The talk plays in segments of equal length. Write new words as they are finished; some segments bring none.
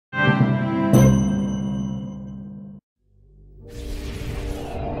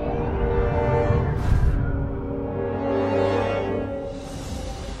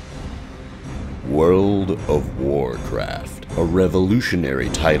World of Warcraft, a revolutionary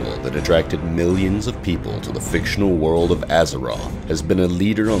title that attracted millions of people to the fictional world of Azeroth, has been a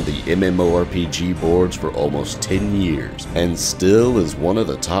leader on the MMORPG boards for almost 10 years, and still is one of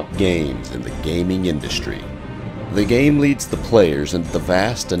the top games in the gaming industry. The game leads the players into the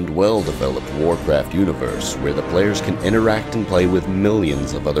vast and well-developed Warcraft universe, where the players can interact and play with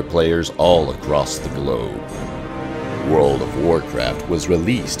millions of other players all across the globe. World of Warcraft was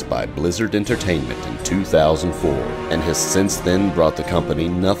released by Blizzard Entertainment in 2004, and has since then brought the company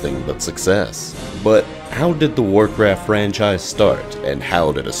nothing but success. But how did the Warcraft franchise start, and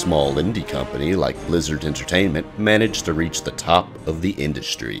how did a small indie company like Blizzard Entertainment manage to reach the top of the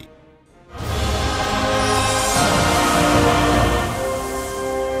industry?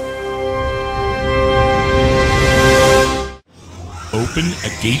 Open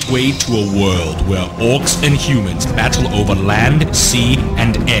a gateway to a world where orcs and humans battle over land, sea,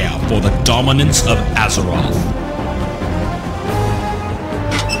 and air for the dominance of Azeroth.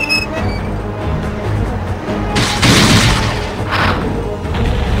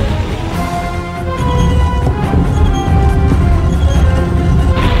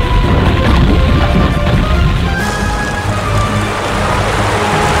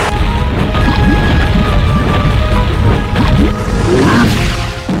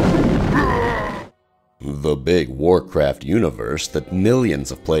 The big Warcraft universe that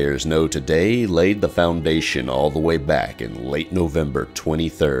millions of players know today laid the foundation all the way back in late November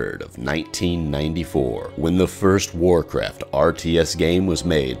 23rd of 1994, when the first Warcraft RTS game was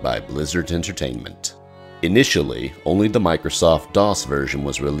made by Blizzard Entertainment. Initially, only the Microsoft DOS version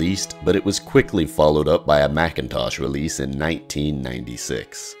was released, but it was quickly followed up by a Macintosh release in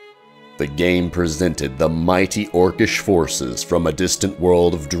 1996. The game presented the mighty orcish forces from a distant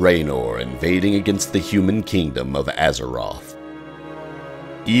world of Draenor invading against the human kingdom of Azeroth.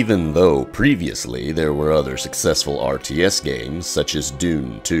 Even though previously there were other successful RTS games such as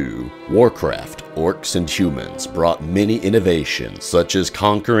Dune 2, Warcraft, Orcs and Humans brought many innovations such as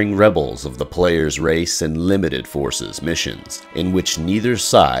conquering rebels of the player's race and limited forces missions, in which neither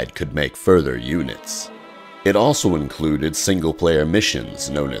side could make further units. It also included single-player missions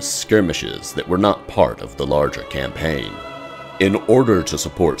known as skirmishes that were not part of the larger campaign. In order to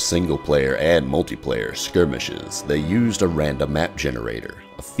support single-player and multiplayer skirmishes, they used a random map generator,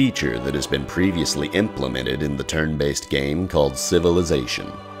 a feature that has been previously implemented in the turn-based game called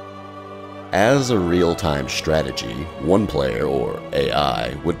Civilization. As a real-time strategy, one player, or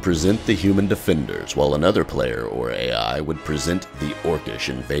AI, would present the human defenders, while another player, or AI, would present the orcish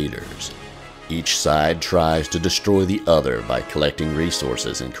invaders. Each side tries to destroy the other by collecting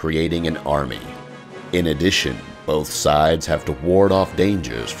resources and creating an army. In addition, both sides have to ward off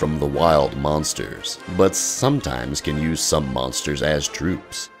dangers from the wild monsters, but sometimes can use some monsters as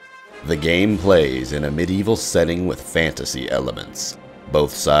troops. The game plays in a medieval setting with fantasy elements.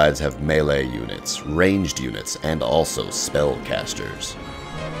 Both sides have melee units, ranged units, and also spellcasters.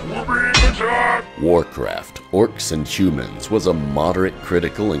 Warcraft, Orcs and Humans was a moderate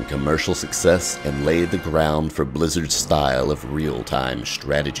critical and commercial success and laid the ground for Blizzard's style of real-time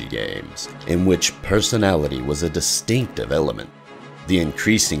strategy games, in which personality was a distinctive element. The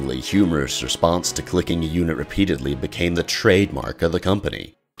increasingly humorous response to clicking a unit repeatedly became the trademark of the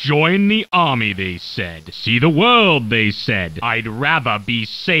company. Join the army, they said. See the world, they said. I'd rather be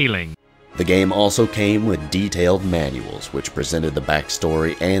sailing. The game also came with detailed manuals which presented the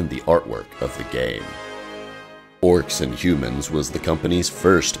backstory and the artwork of the game. Orcs and Humans was the company's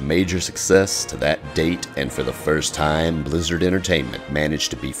first major success to that date, and for the first time, Blizzard Entertainment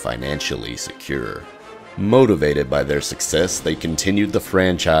managed to be financially secure. Motivated by their success, they continued the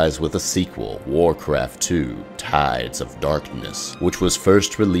franchise with a sequel, Warcraft 2: Tides of Darkness, which was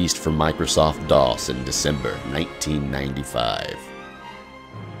first released for Microsoft DOS in December 1995.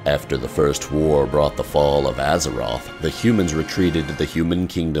 After the First War brought the fall of Azeroth, the humans retreated to the human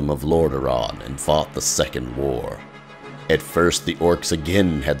kingdom of Lordaeron and fought the Second War. At first, the orcs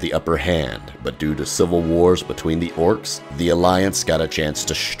again had the upper hand, but due to civil wars between the orcs, the Alliance got a chance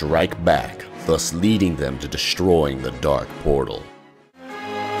to strike back, thus leading them to destroying the Dark Portal.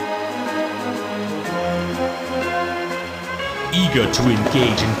 Eager to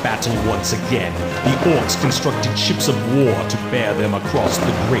engage in battle once again, the orcs constructed ships of war to bear them across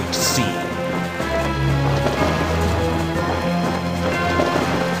the Great Sea.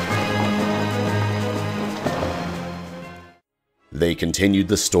 They continued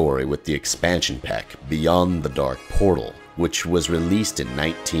the story with the expansion pack Beyond the Dark Portal, which was released in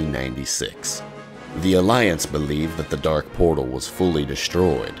 1996. The Alliance believed that the Dark Portal was fully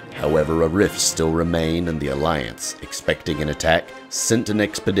destroyed. However, a rift still remained, and the Alliance, expecting an attack, sent an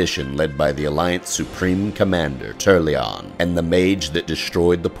expedition led by the Alliance Supreme Commander Turleon and the mage that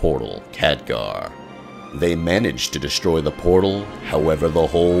destroyed the portal, Khadgar. They managed to destroy the portal, however the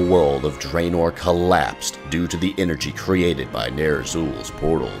whole world of Draenor collapsed due to the energy created by Ner'zhul's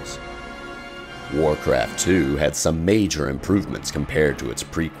portals. Warcraft 2 had some major improvements compared to its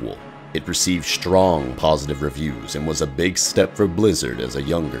prequel. It received strong positive reviews and was a big step for Blizzard as a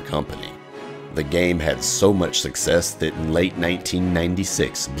younger company. The game had so much success that in late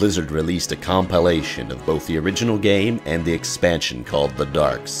 1996, Blizzard released a compilation of both the original game and the expansion called The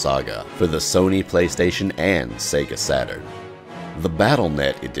Dark Saga for the Sony PlayStation and Sega Saturn. The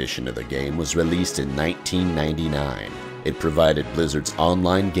BattleNet edition of the game was released in 1999. It provided Blizzard's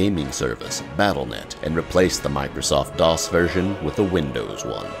online gaming service, BattleNet, and replaced the Microsoft DOS version with a Windows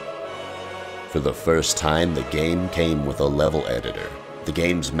one. For the first time, the game came with a level editor. The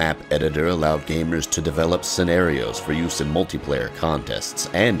game's map editor allowed gamers to develop scenarios for use in multiplayer contests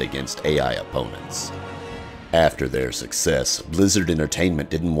and against AI opponents. After their success, Blizzard Entertainment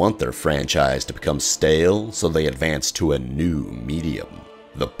didn't want their franchise to become stale, so they advanced to a new medium,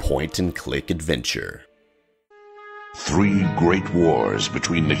 the point-and-click adventure. 3 great wars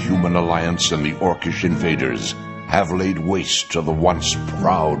between the human alliance and the Orcish invaders have laid waste to the once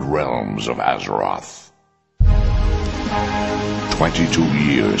proud realms of Azeroth. 22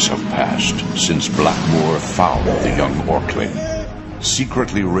 years have passed since Blackmoor found the young Orcling.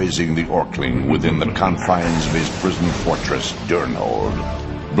 Secretly raising the Orcling within the confines of his prison fortress, Durnhold,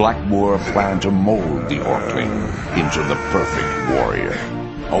 Blackmoor planned to mold the Orcling into the perfect warrior.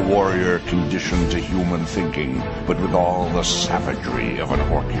 A warrior conditioned to human thinking, but with all the savagery of an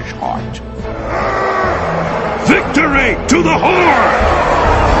Orcish heart. Victory to the Horde!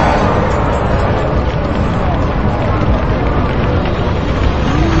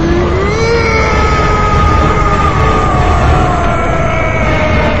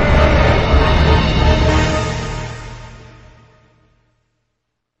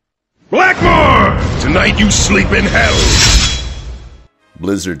 Blackmoor! Tonight you sleep in hell!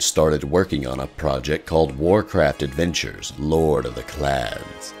 Blizzard started working on a project called Warcraft Adventures, Lord of the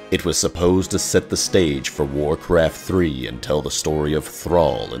Clans. It was supposed to set the stage for Warcraft 3 and tell the story of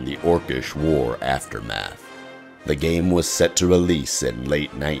Thrall in the Orcish War aftermath. The game was set to release in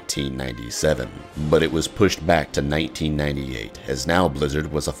late 1997, but it was pushed back to 1998, as now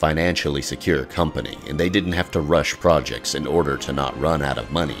Blizzard was a financially secure company and they didn't have to rush projects in order to not run out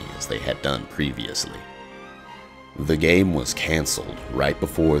of money as they had done previously. The game was cancelled right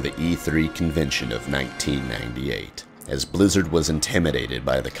before the E3 convention of 1998, as Blizzard was intimidated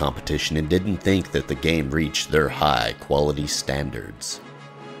by the competition and didn't think that the game reached their high-quality standards.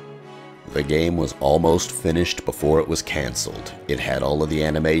 The game was almost finished before it was cancelled. It had all of the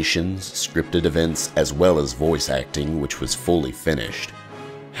animations, scripted events, as well as voice acting, which was fully finished.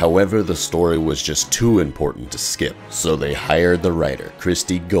 However, the story was just too important to skip, so they hired the writer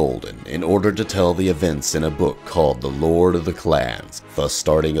Christie Golden in order to tell the events in a book called The Lord of the Clans, thus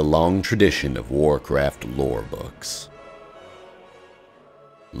starting a long tradition of Warcraft lore books.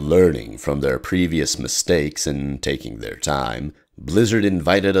 Learning from their previous mistakes and taking their time, Blizzard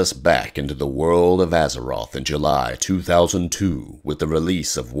invited us back into the world of Azeroth in July 2002 with the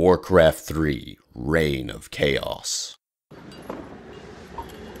release of Warcraft 3: Reign of Chaos.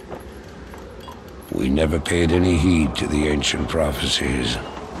 We never paid any heed to the ancient prophecies.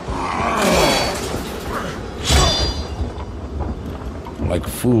 Like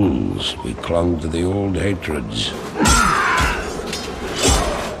fools, we clung to the old hatreds.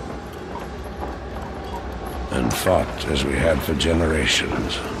 And fought as we had for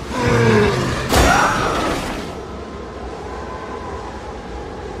generations.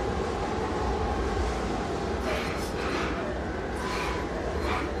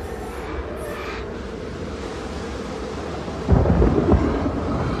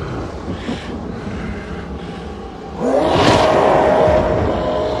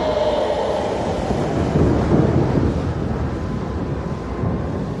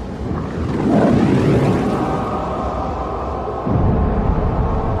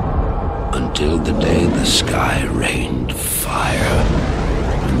 Until the day the sky rained fire,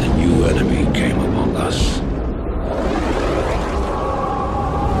 and the new enemy came among us.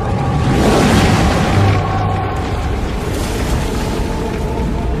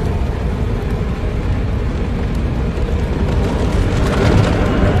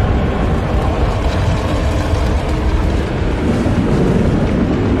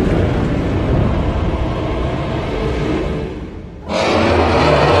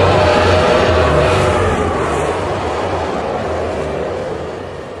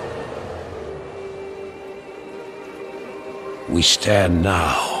 We stand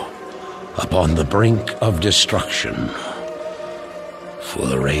now upon the brink of destruction, for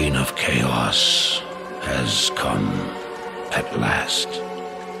the reign of chaos has come at last.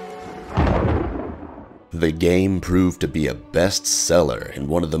 The game proved to be a bestseller and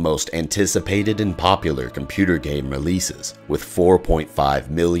one of the most anticipated and popular computer game releases, with 4.5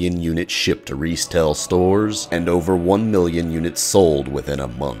 million units shipped to retail stores and over 1 million units sold within a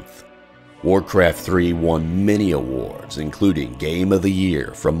month. Warcraft 3 won many awards, including Game of the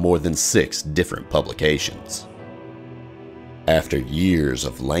Year from more than 6 different publications. After years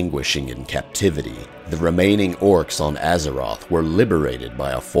of languishing in captivity, the remaining orcs on Azeroth were liberated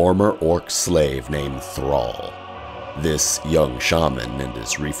by a former orc slave named Thrall. This young shaman and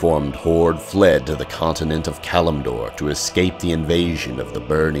his reformed horde fled to the continent of Kalimdor to escape the invasion of the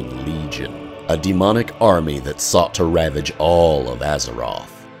Burning Legion, a demonic army that sought to ravage all of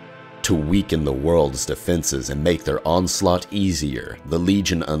Azeroth. To weaken the world's defenses and make their onslaught easier, the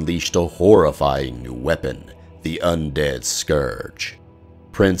Legion unleashed a horrifying new weapon, the Undead Scourge.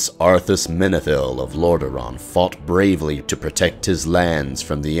 Prince Arthas Menethil of Lordaeron fought bravely to protect his lands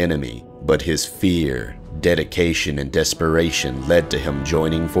from the enemy, but his fear, dedication, and desperation led to him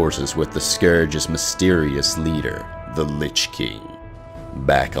joining forces with the Scourge's mysterious leader, the Lich King.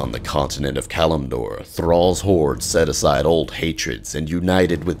 Back on the continent of Kalimdor, Thrall's horde set aside old hatreds and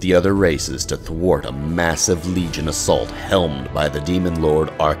united with the other races to thwart a massive Legion assault helmed by the demon lord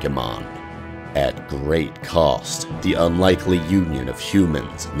Archimonde. At great cost, the unlikely union of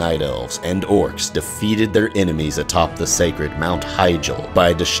humans, night elves, and orcs defeated their enemies atop the sacred Mount Hyjal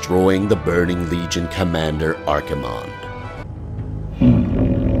by destroying the Burning Legion commander Archimonde.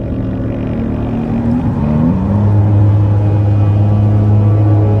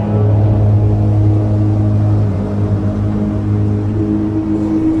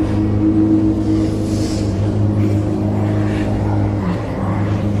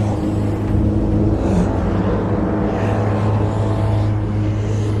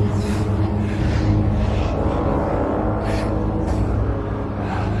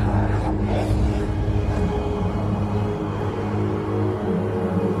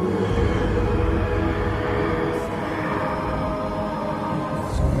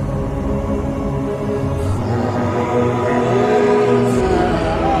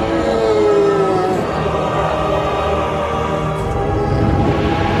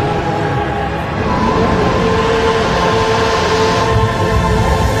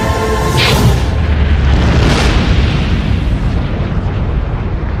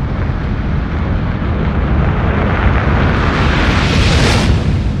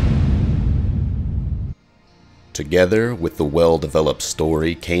 Together with the well-developed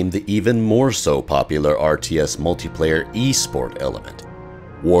story came the even more so popular RTS multiplayer esport element.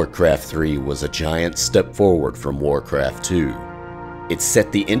 Warcraft 3 was a giant step forward from Warcraft 2. It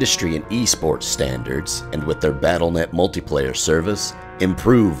set the industry in esports standards, and with their Battle.net multiplayer service,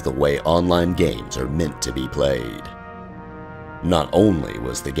 improved the way online games are meant to be played. Not only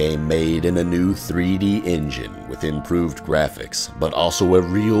was the game made in a new 3D engine with improved graphics, but also a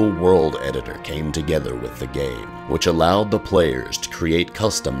real-world editor came together with the game, which allowed the players to create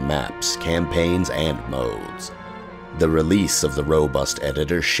custom maps, campaigns, and modes. The release of the robust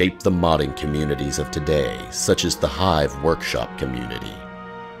editor shaped the modding communities of today, such as the Hive Workshop community.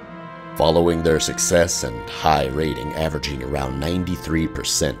 Following their success and high rating averaging around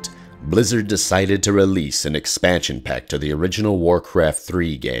 93%, Blizzard decided to release an expansion pack to the original Warcraft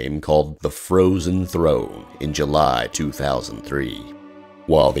 3 game called The Frozen Throne in July 2003.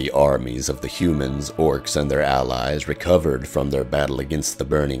 While the armies of the humans, orcs, and their allies recovered from their battle against the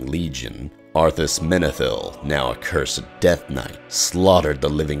Burning Legion, Arthas Menethil, now a cursed Death Knight, slaughtered the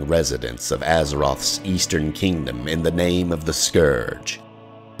living residents of Azeroth's eastern kingdom in the name of the Scourge.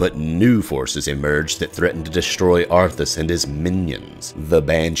 But new forces emerged that threatened to destroy Arthas and his minions. The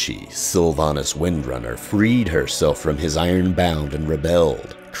Banshee, Sylvanas Windrunner, freed herself from his iron bound and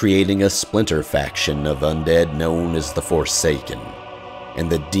rebelled, creating a splinter faction of undead known as the Forsaken.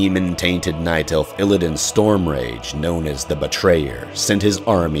 And the demon-tainted night elf Illidan Stormrage, known as the Betrayer, sent his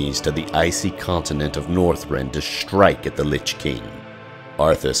armies to the icy continent of Northrend to strike at the Lich King.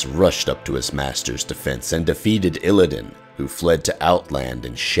 Arthas rushed up to his master's defense and defeated Illidan, who fled to Outland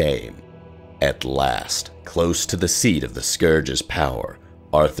in shame. At last, close to the seat of the Scourge's power,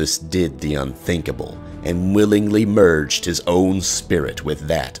 Arthas did the unthinkable and willingly merged his own spirit with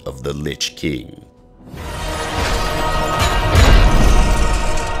that of the Lich King.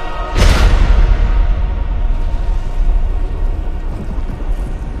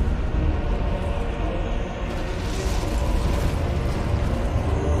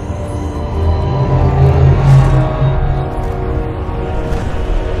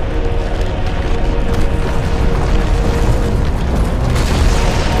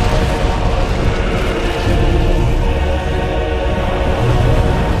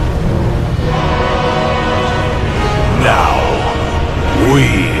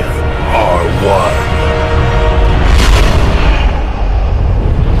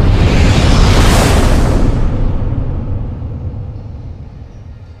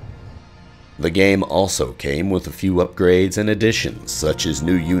 The game also came with a few upgrades and additions, such as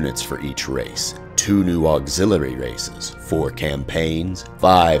new units for each race, 2 new auxiliary races, 4 campaigns,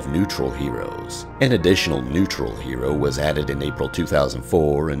 5 neutral heroes. An additional neutral hero was added in April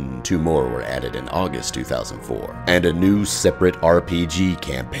 2004 and 2 more were added in August 2004, and a new separate RPG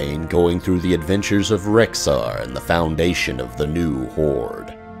campaign going through the adventures of Rexxar and the foundation of the new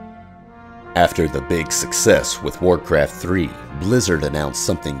Horde. After the big success with Warcraft 3, Blizzard announced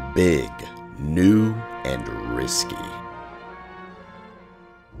something big, new, and risky.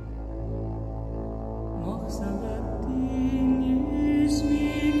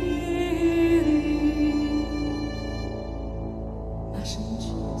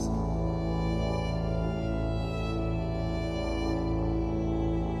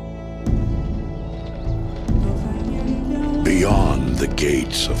 Beyond the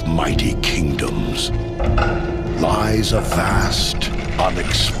gates of mighty kingdoms lies a vast,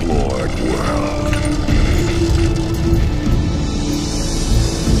 unexplored world.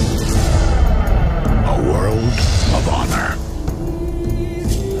 A world of honor.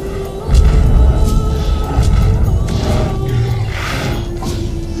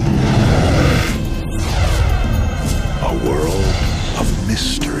 A world of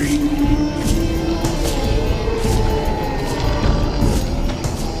mystery.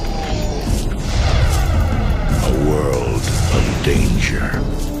 Danger.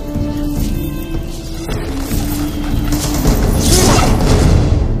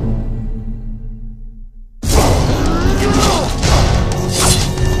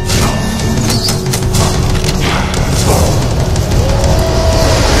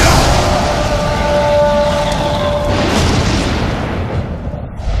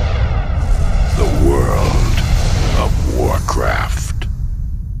 The world of Warcraft.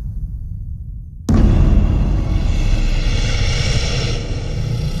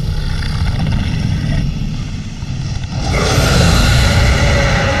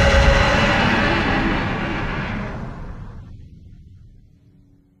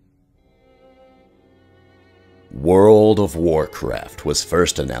 World of Warcraft was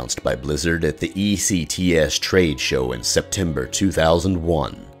first announced by Blizzard at the ECTS trade show in September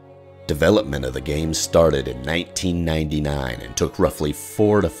 2001. Development of the game started in 1999 and took roughly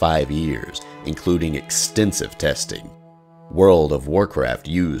 4 to 5 years, including extensive testing. World of Warcraft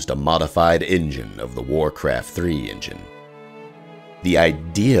used a modified engine of the Warcraft 3 engine. The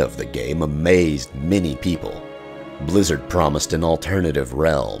idea of the game amazed many people. Blizzard promised an alternative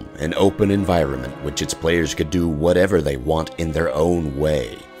realm, an open environment which its players could do whatever they want in their own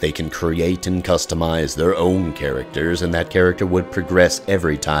way. They can create and customize their own characters, and that character would progress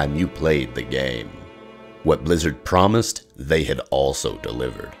every time you played the game. What Blizzard promised, they had also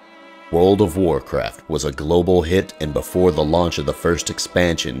delivered. World of Warcraft was a global hit, and before the launch of the first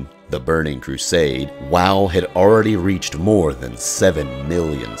expansion, The Burning Crusade, WoW had already reached more than 7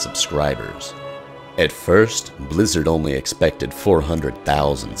 million subscribers. At first, Blizzard only expected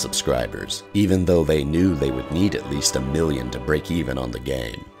 400,000 subscribers, even though they knew they would need at least 1 million to break even on the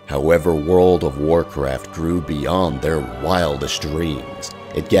game. However, World of Warcraft grew beyond their wildest dreams.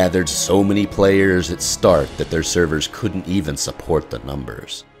 It gathered so many players at start that their servers couldn't even support the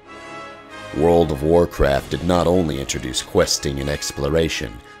numbers. World of Warcraft did not only introduce questing and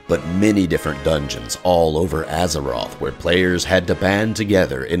exploration, but many different dungeons all over Azeroth where players had to band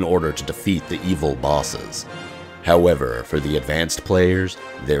together in order to defeat the evil bosses. However, for the advanced players,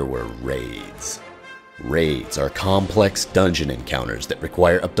 there were raids. Raids are complex dungeon encounters that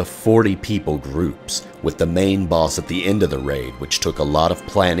require up to 40 people groups, with the main boss at the end of the raid, which took a lot of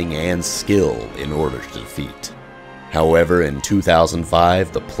planning and skill in order to defeat. However, in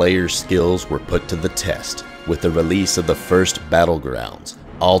 2005, the players' skills were put to the test with the release of the first battlegrounds,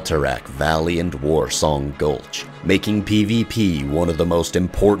 Alterac Valley and Warsong Gulch, making PvP one of the most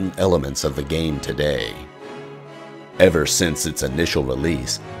important elements of the game today. Ever since its initial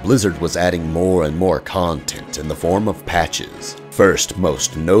release, Blizzard was adding more and more content in the form of patches. First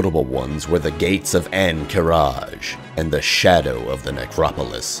most notable ones were the Gates of Ahn'Qiraj and the Shadow of the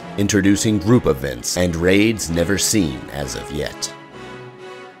Necropolis, introducing group events and raids never seen as of yet.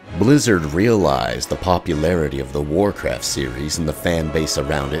 Blizzard realized the popularity of the Warcraft series and the fan base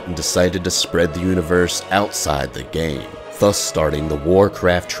around it and decided to spread the universe outside the game, thus starting the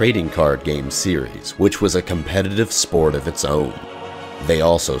Warcraft trading card game series, which was a competitive sport of its own. They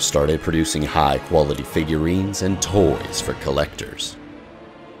also started producing high-quality figurines and toys for collectors.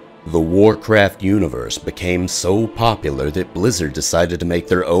 The Warcraft universe became so popular that Blizzard decided to make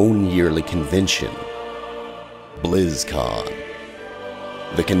their own yearly convention, BlizzCon.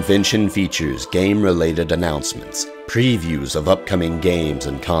 The convention features game-related announcements, previews of upcoming games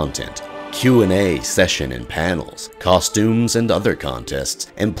and content, Q&A session and panels, costumes and other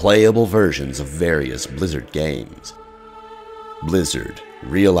contests, and playable versions of various Blizzard games. Blizzard,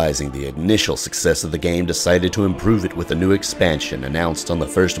 realizing the initial success of the game, decided to improve it with a new expansion announced on the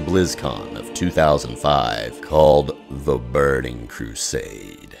first BlizzCon of 2005 called The Burning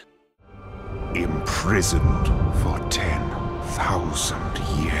Crusade. Imprisoned for 10,000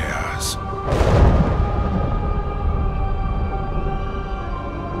 years.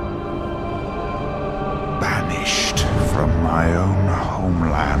 Banished from my own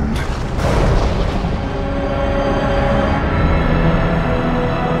homeland.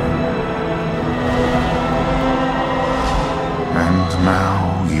 And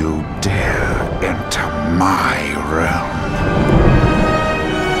now you dare enter my realm.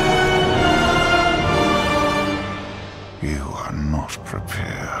 You are not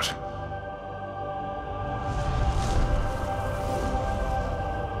prepared.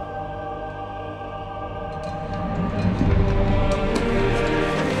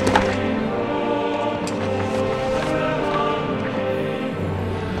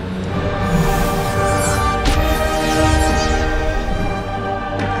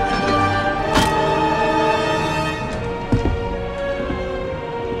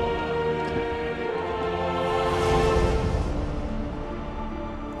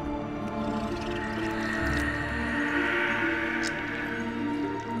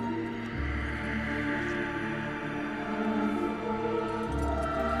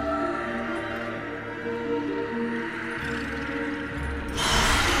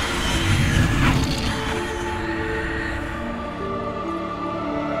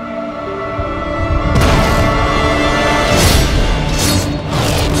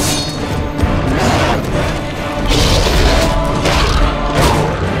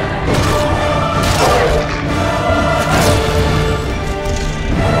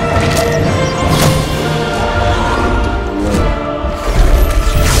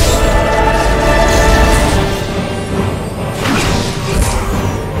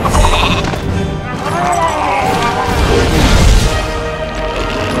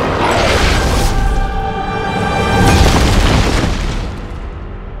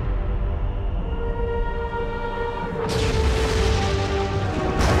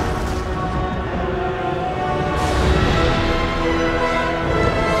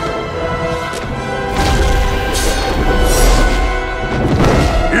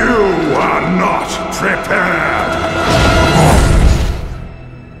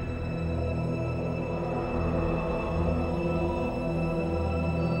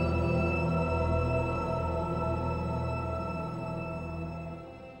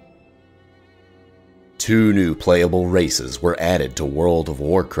 Two new playable races were added to World of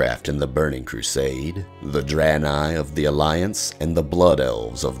Warcraft in the Burning Crusade, the Draenei of the Alliance and the Blood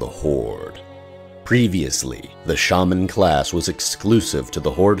Elves of the Horde. Previously, the Shaman class was exclusive to the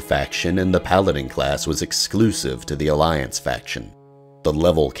Horde faction and the Paladin class was exclusive to the Alliance faction. The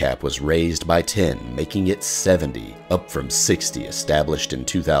level cap was raised by 10, making it 70, up from 60 established in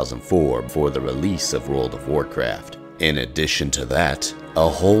 2004 before the release of World of Warcraft. In addition to that, a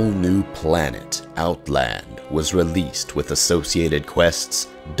whole new planet, Outland, was released with associated quests,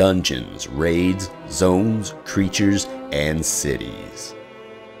 dungeons, raids, zones, creatures, and cities.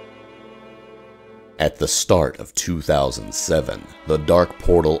 At the start of 2007, the Dark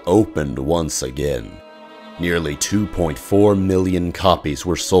Portal opened once again. Nearly 2.4 million copies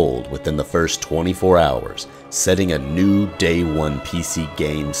were sold within the first 24 hours, setting a new Day 1 PC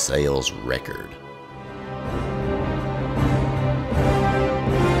game sales record.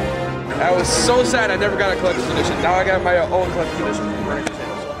 I was so sad I never got a collector's edition. Now I got my own collector's edition from Burning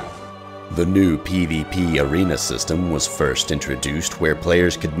Crusade. The new PvP arena system was first introduced where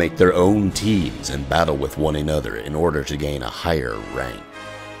players could make their own teams and battle with one another in order to gain a higher rank.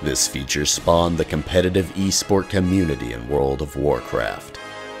 This feature spawned the competitive esport community in World of Warcraft.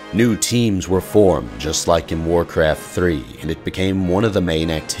 New teams were formed just like in Warcraft 3, and it became one of the main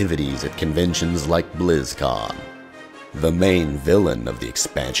activities at conventions like BlizzCon. The main villain of the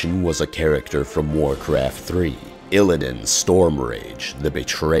expansion was a character from Warcraft 3, Illidan Stormrage, the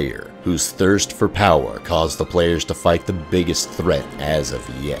Betrayer, whose thirst for power caused the players to fight the biggest threat as of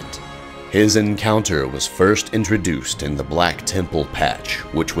yet. His encounter was first introduced in the Black Temple patch,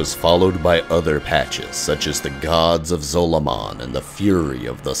 which was followed by other patches such as the Gods of Zolaman and the Fury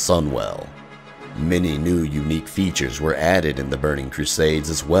of the Sunwell. Many new unique features were added in the Burning Crusades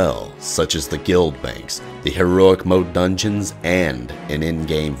as well, such as the guild banks, the heroic mode dungeons, and an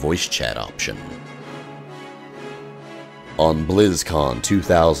in-game voice chat option. On BlizzCon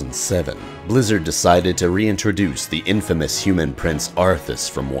 2007, Blizzard decided to reintroduce the infamous human prince Arthas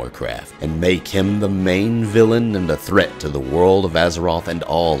from Warcraft, and make him the main villain and a threat to the world of Azeroth and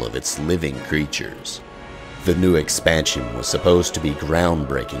all of its living creatures. The new expansion was supposed to be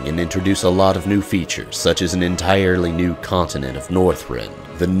groundbreaking and introduce a lot of new features, such as an entirely new continent of Northrend,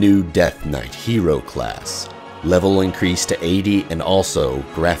 the new Death Knight hero class, level increase to 80, and also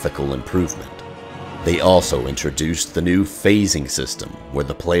graphical improvement. They also introduced the new phasing system, where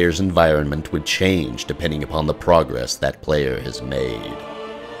the player's environment would change depending upon the progress that player has made.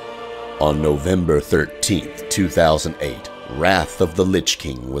 On November 13th, 2008, Wrath of the Lich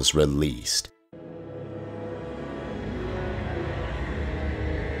King was released.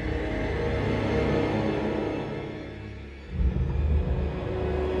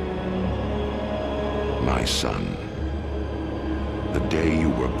 My son, the day you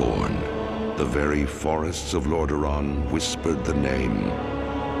were born, the very forests of Lordaeron whispered the name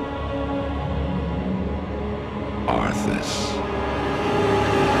Arthas.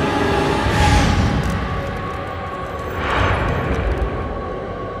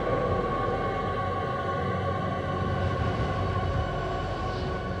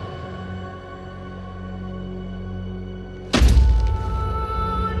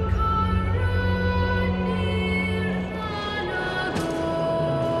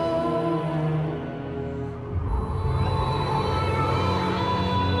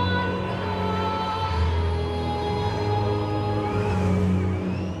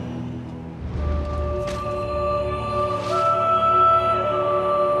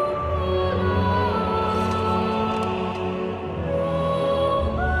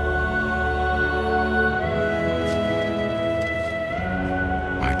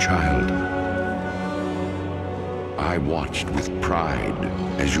 Child, I watched with pride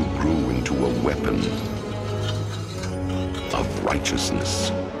as you grew into a weapon of righteousness.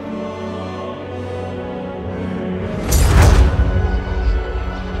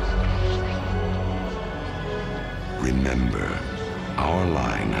 Remember, our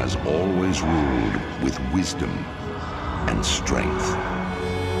line has always ruled with wisdom and strength.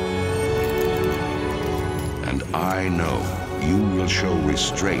 And I know you will show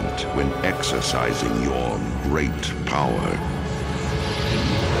restraint when exercising your great power.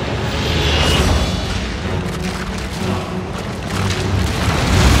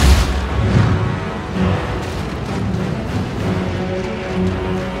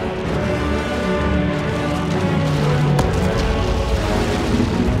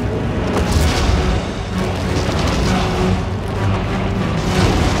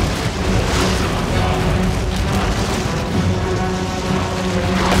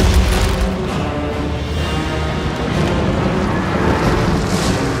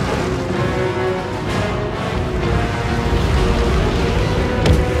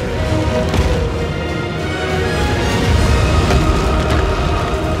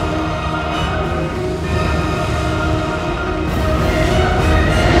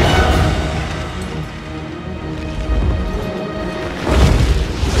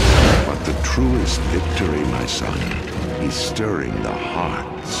 Victory, my son, is stirring the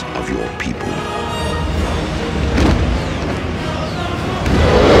hearts of your people.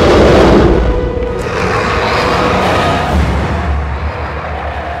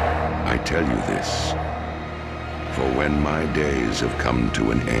 I tell you this, for when my days have come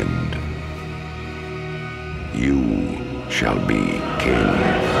to an end, you shall be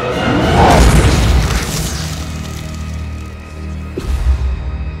king.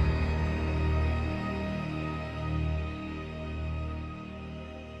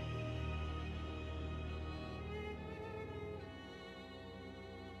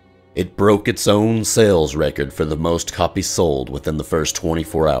 It broke its own sales record for the most copies sold within the first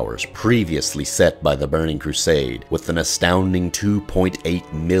 24 hours, previously set by the Burning Crusade, with an astounding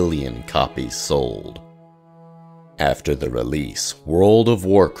 2.8 million copies sold. After the release, World of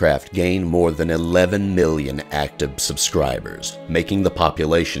Warcraft gained more than 11 million active subscribers, making the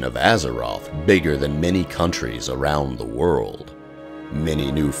population of Azeroth bigger than many countries around the world.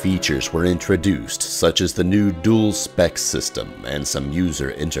 Many new features were introduced, such as the new dual spec system and some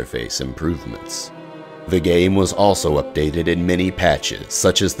user interface improvements. The game was also updated in many patches,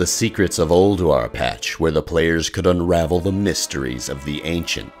 such as the Secrets of Ulduar patch, where the players could unravel the mysteries of the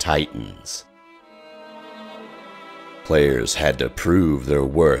ancient titans. Players had to prove their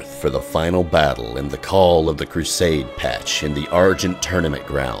worth for the final battle in the Call of the Crusade patch in the Argent Tournament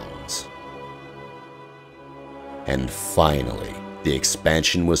grounds. And finally, the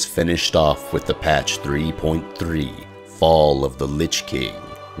expansion was finished off with the patch 3.3, Fall of the Lich King,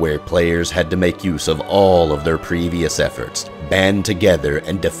 where players had to make use of all of their previous efforts, band together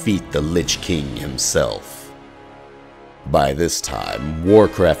and defeat the Lich King himself. By this time,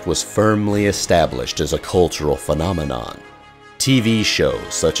 Warcraft was firmly established as a cultural phenomenon. TV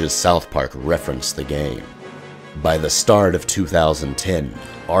shows such as South Park referenced the game. By the start of 2010,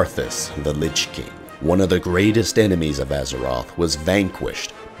 Arthas, the Lich King, one of the greatest enemies of Azeroth, was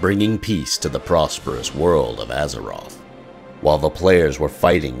vanquished, bringing peace to the prosperous world of Azeroth. While the players were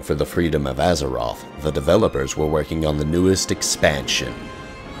fighting for the freedom of Azeroth, the developers were working on the newest expansion,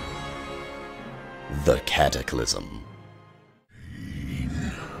 the Cataclysm.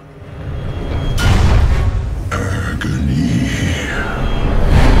 Agony.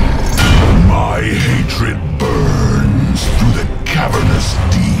 My hatred burns through the cavernous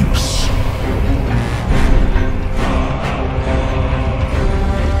deeps.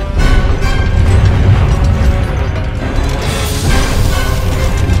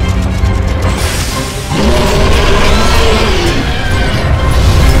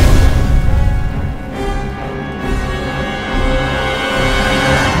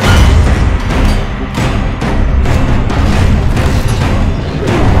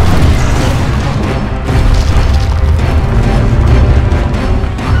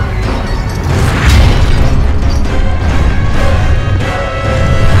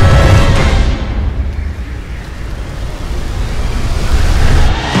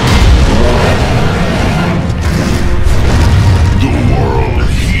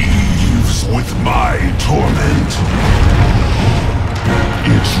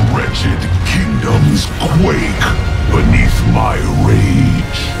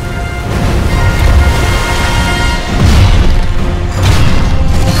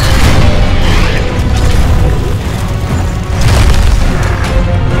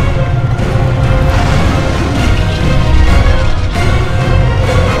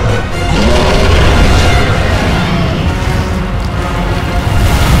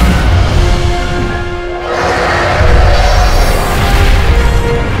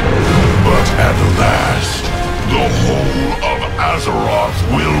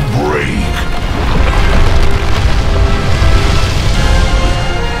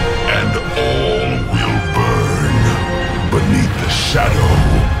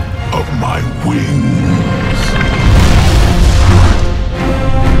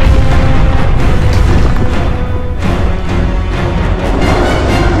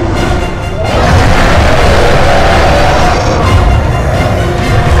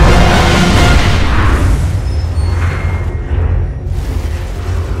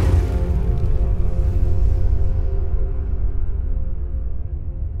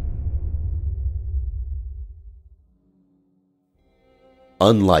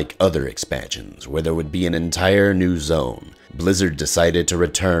 Unlike other expansions, where there would be an entire new zone, Blizzard decided to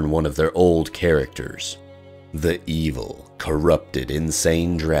return one of their old characters, the evil, corrupted,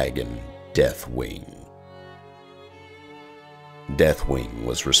 insane dragon, Deathwing. Deathwing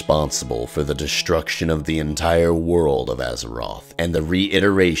was responsible for the destruction of the entire world of Azeroth and the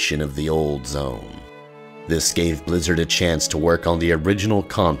reiteration of the old zone. This gave Blizzard a chance to work on the original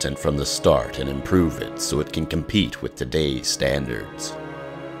content from the start and improve it so it can compete with today's standards.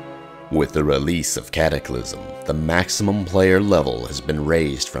 With the release of Cataclysm, the maximum player level has been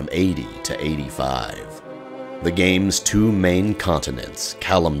raised from 80 to 85. The game's two main continents,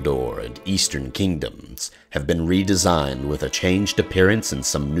 Kalimdor and Eastern Kingdoms, have been redesigned with a changed appearance in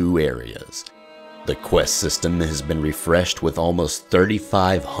some new areas. The quest system has been refreshed with almost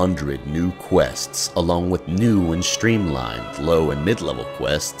 3,500 new quests, along with new and streamlined low and mid-level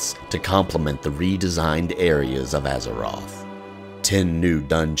quests to complement the redesigned areas of Azeroth. 10 new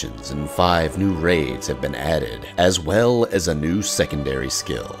dungeons and 5 new raids have been added, as well as a new secondary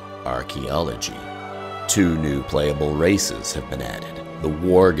skill, Archaeology. 2 new playable races have been added, the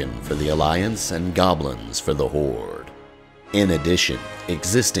Worgen for the Alliance and Goblins for the Horde. In addition,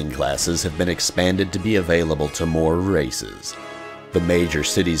 existing classes have been expanded to be available to more races. The major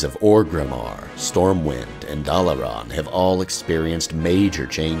cities of Orgrimmar, Stormwind, and Dalaran have all experienced major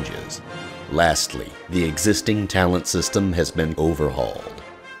changes. Lastly, the existing talent system has been overhauled.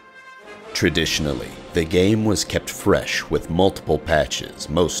 Traditionally, the game was kept fresh with multiple patches,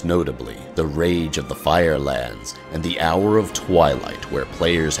 most notably the Rage of the Firelands and the Hour of Twilight, where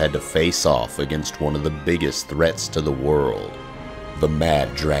players had to face off against one of the biggest threats to the world, the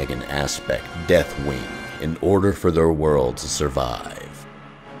Mad Dragon aspect, Deathwing, in order for their world to survive.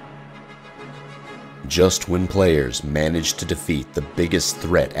 Just when players managed to defeat the biggest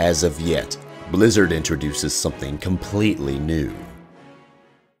threat as of yet, Blizzard introduces something completely new.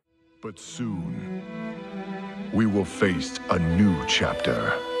 But soon, we will face a new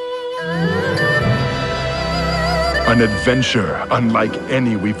chapter. An adventure unlike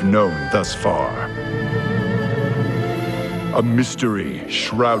any we've known thus far. A mystery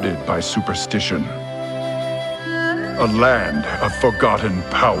shrouded by superstition. A land of forgotten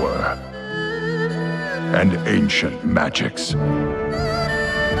power and ancient magics.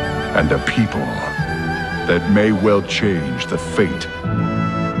 And a people that may well change the fate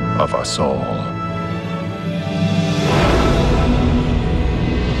of us all.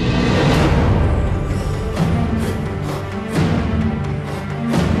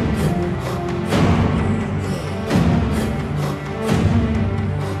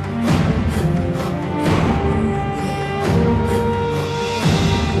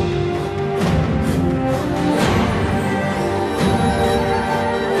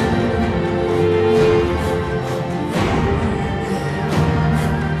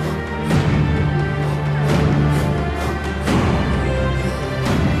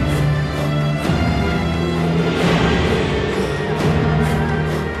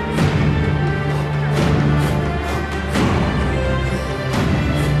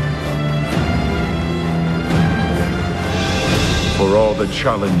 For all the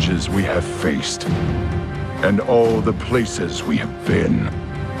challenges we have faced, and all the places we have been,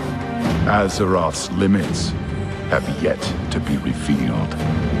 Azeroth's limits have yet to be revealed.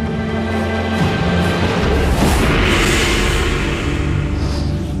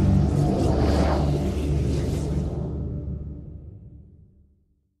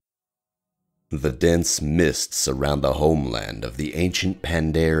 The dense mists around the homeland of the ancient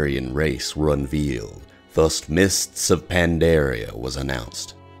Pandarian race were unveiled. Thus, Mists of Pandaria was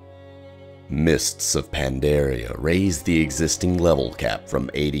announced. Mists of Pandaria raised the existing level cap from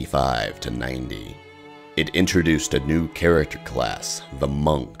 85 to 90. It introduced a new character class, the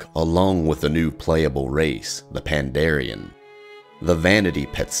Monk, along with a new playable race, the Pandarian. The Vanity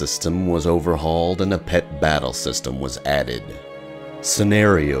Pet system was overhauled and a pet battle system was added.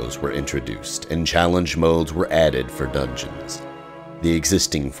 Scenarios were introduced and challenge modes were added for dungeons. The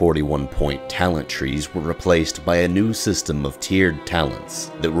existing 41-point talent trees were replaced by a new system of tiered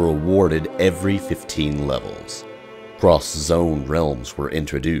talents that were awarded every 15 levels. Cross-zone realms were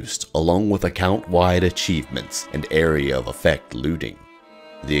introduced, along with account-wide achievements and area of effect looting.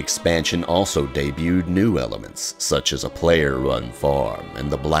 The expansion also debuted new elements, such as a player-run farm and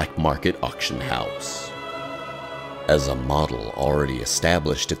the black market auction house. As a model already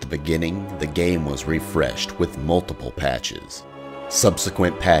established at the beginning, the game was refreshed with multiple patches.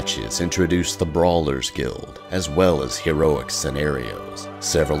 Subsequent patches introduced the Brawlers Guild, as well as heroic scenarios,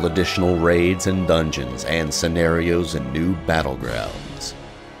 several additional raids and dungeons, and scenarios in new battlegrounds.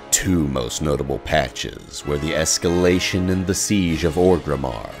 Two most notable patches were the escalation and the Siege of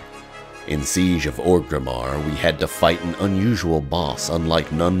Orgrimmar. In Siege of Orgrimmar, we had to fight an unusual boss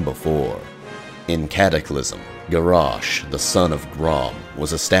unlike none before. In Cataclysm, Garrosh, the son of Grom,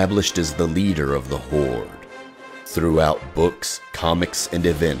 was established as the leader of the Horde. Throughout books, comics, and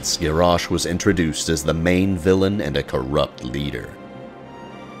events, Garrosh was introduced as the main villain and a corrupt leader.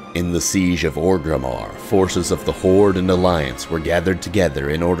 In the Siege of Orgrimmar, forces of the Horde and Alliance were gathered together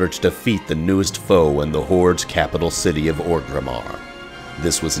in order to defeat the newest foe in the Horde's capital city of Orgrimmar.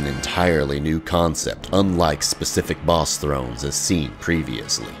 This was an entirely new concept, unlike specific boss thrones as seen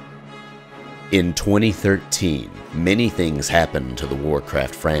previously. In 2013, many things happened to the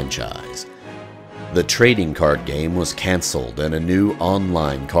Warcraft franchise. The trading card game was cancelled and a new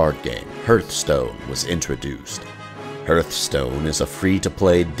online card game, Hearthstone, was introduced. Hearthstone is a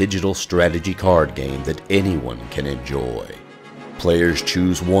free-to-play digital strategy card game that anyone can enjoy. Players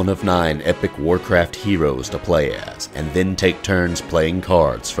choose one of 9 epic Warcraft heroes to play as, and then take turns playing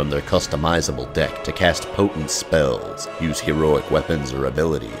cards from their customizable deck to cast potent spells, use heroic weapons or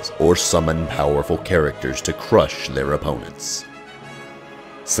abilities, or summon powerful characters to crush their opponents.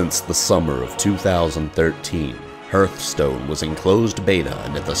 Since the summer of 2013, Hearthstone was in closed beta,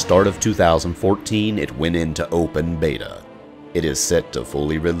 and at the start of 2014 it went into open beta. It is set to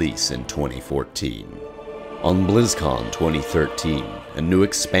fully release in 2014. On BlizzCon 2013, a new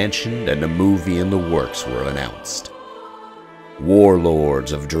expansion and a movie in the works were announced.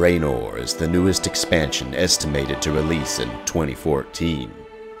 Warlords of Draenor is the newest expansion, estimated to release in 2014.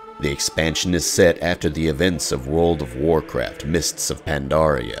 The expansion is set after the events of World of Warcraft Mists of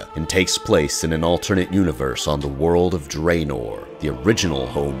Pandaria and takes place in an alternate universe on the world of Draenor, the original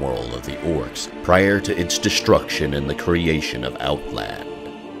homeworld of the Orcs, prior to its destruction and the creation of Outland.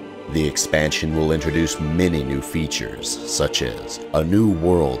 The expansion will introduce many new features, such as a new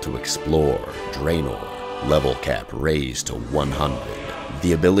world to explore, Draenor, level cap raised to 100,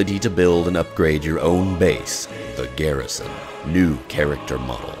 the ability to build and upgrade your own base, the garrison, new character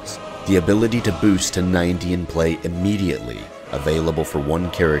models, the ability to boost to 90 and play immediately, available for one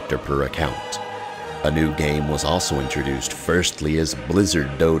character per account. A new game was also introduced, firstly as Blizzard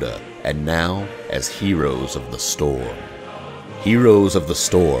Dota, and now as Heroes of the Storm. Heroes of the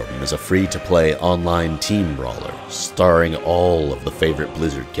Storm is a free-to-play online team brawler, starring all of the favorite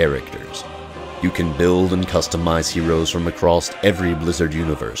Blizzard characters. You can build and customize heroes from across every Blizzard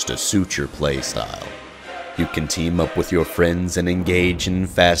universe to suit your playstyle. You can team up with your friends and engage in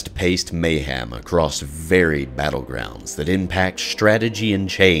fast-paced mayhem across varied battlegrounds that impact strategy and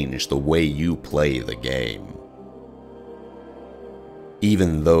change the way you play the game.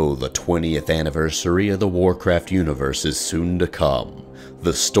 Even though the 20th anniversary of the Warcraft universe is soon to come,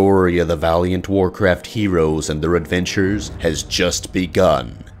 the story of the valiant Warcraft heroes and their adventures has just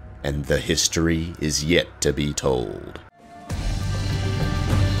begun, and the history is yet to be told.